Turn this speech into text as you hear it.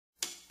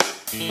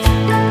She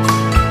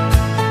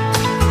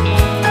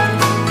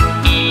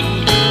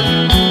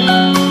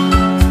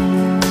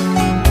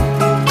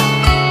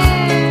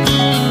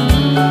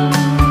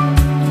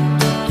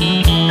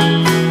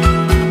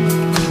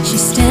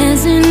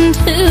stares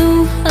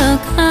into a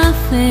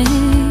cafe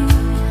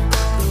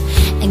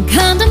and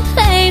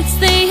contemplates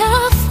the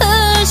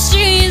offer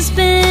she's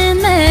been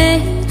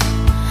made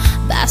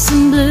by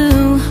some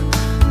blue-collar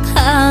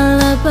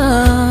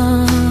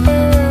boy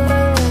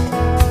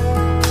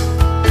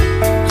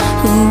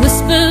who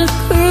whispered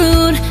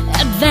crude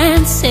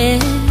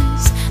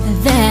advances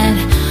that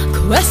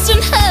question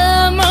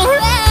her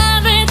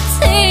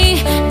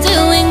morality,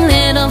 doing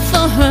little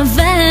for her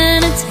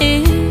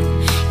vanity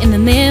in the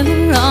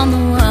mirror on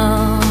the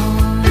wall.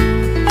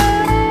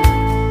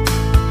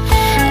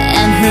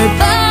 And her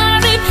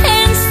body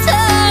pains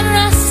start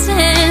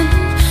rusting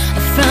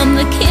from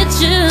the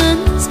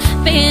kitchen's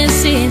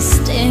busy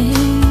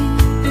steam,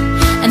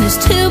 and there's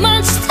too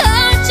much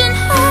starch in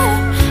her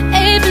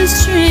apron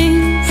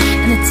strings,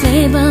 and the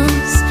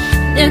tables,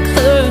 they're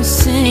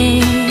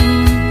cursing.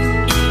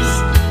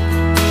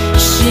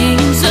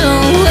 She's a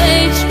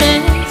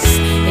waitress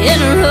in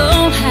a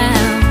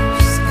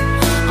roadhouse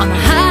on the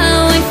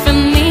highway from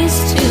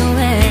east to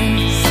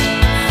west,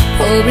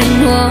 pouring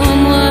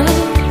warm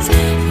words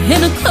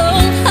in a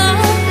cold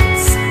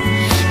heart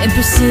in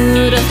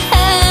pursuit of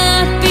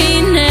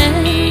happiness.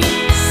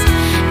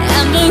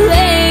 And the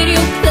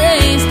radio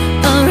plays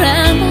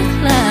around the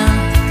clock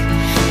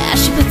as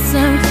she puts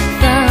her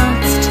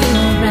thoughts to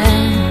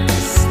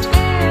rest.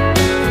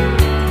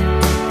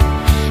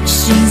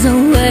 She's a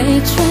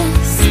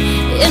waitress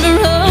in a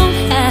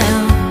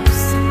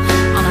roadhouse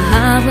on a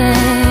highway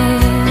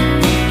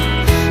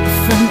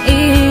from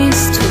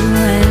east to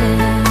west.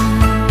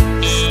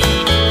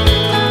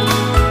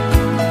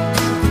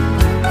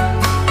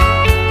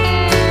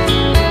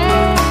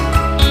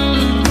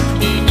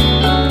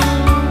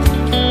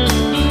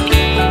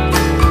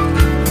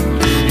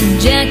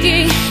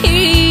 Jackie,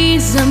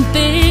 he's a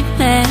big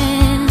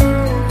man,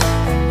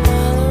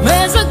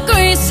 wears a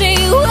greasy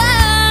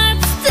white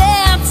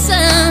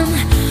Stetson,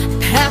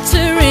 pats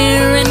her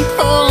ear and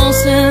calls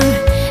her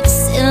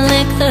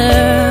silly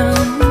girl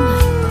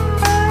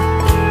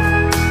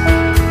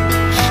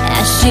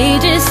as she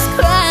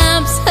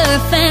describes her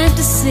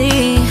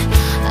fantasy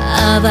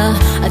of a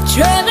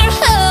trailer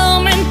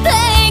home in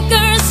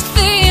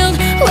Bakersfield,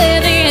 where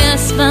the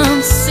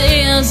asphalt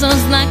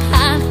sizzles like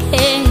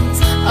hotcakes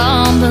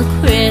on the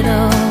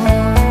griddle.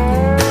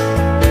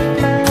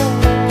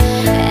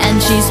 And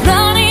she's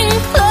running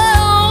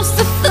close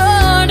to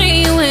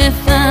 40 with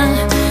a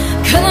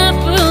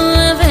couple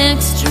of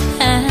extra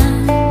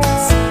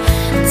hands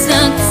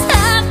tucked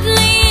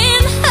tightly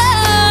in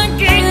her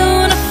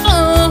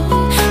uniform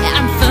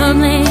and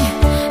firmly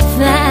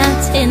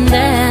flattened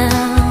down.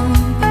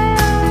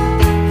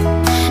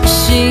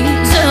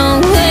 She's a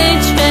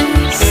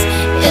waitress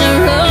in a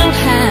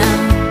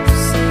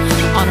roadhouse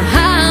on a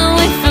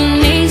highway from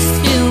east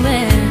to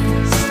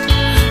west,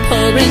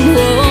 pouring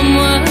warm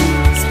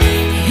words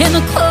in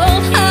the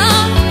cold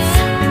hearts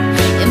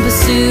in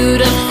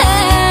pursuit of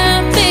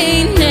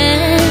happiness.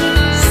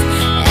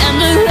 And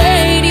the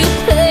radio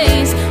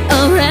plays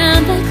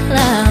around the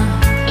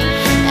clock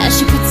as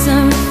she puts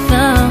her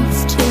thoughts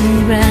to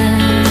rest.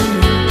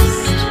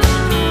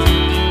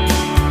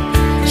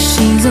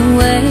 She's a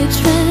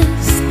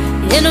waitress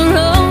in a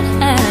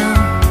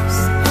roadhouse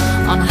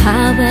on a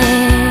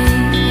highway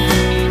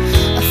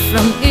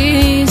from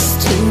east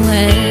to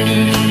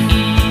west.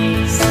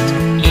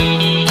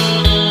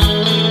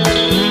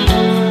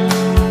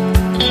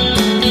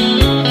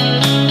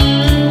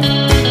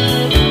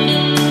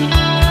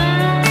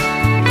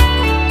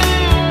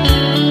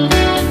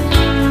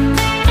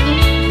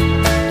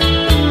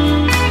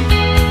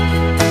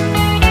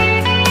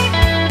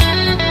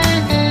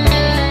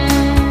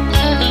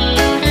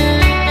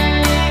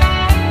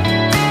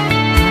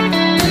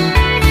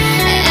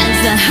 As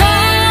the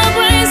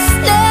highway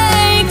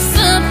snakes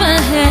up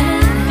ahead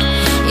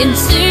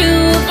into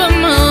the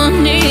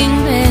morning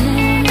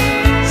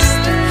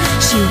west,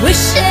 she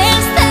wishes